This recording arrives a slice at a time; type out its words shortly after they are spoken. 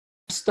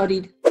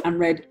Studied and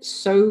read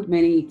so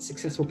many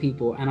successful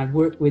people, and I've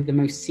worked with the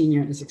most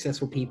senior and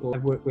successful people.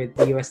 I've worked with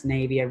the US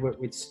Navy, I've worked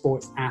with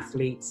sports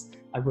athletes,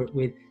 I've worked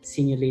with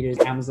senior leaders,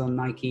 Amazon,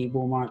 Nike,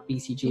 Walmart,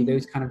 BCG,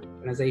 those kind of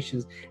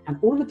organizations. And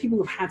all of the people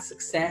who've had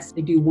success,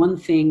 they do one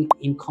thing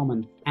in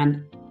common.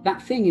 And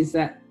that thing is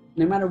that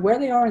no matter where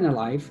they are in their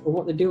life or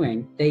what they're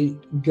doing, they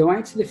go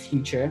out to the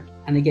future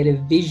and they get a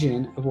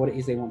vision of what it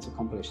is they want to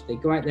accomplish. They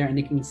go out there and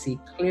they can see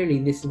clearly,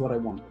 this is what I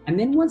want. And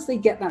then once they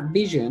get that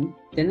vision,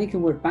 then they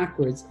can work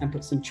backwards and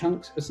put some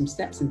chunks or some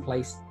steps in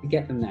place to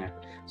get them there.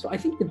 So I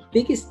think the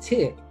biggest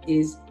tip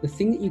is the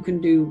thing that you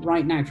can do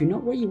right now. If you're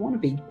not where you want to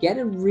be, get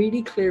a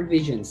really clear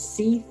vision,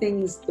 see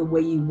things the way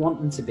you want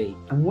them to be.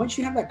 And once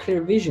you have that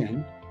clear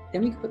vision,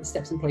 then we can put the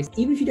steps in place.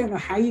 Even if you don't know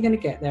how you're going to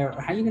get there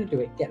or how you're going to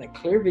do it, get a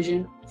clear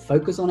vision,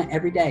 focus on it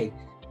every day,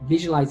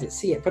 visualize it,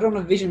 see it, put it on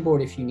a vision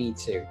board if you need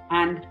to,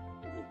 and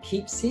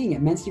keep seeing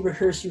it, mentally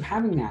rehearse you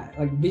having that,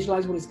 like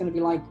visualize what it's going to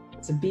be like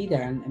to be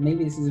there. And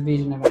maybe this is a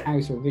vision of a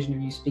house, or a vision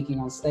of you speaking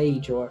on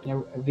stage, or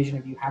a vision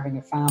of you having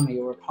a family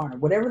or a partner,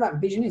 whatever that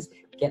vision is.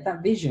 Get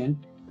that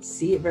vision,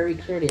 see it very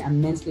clearly, and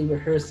mentally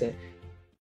rehearse it.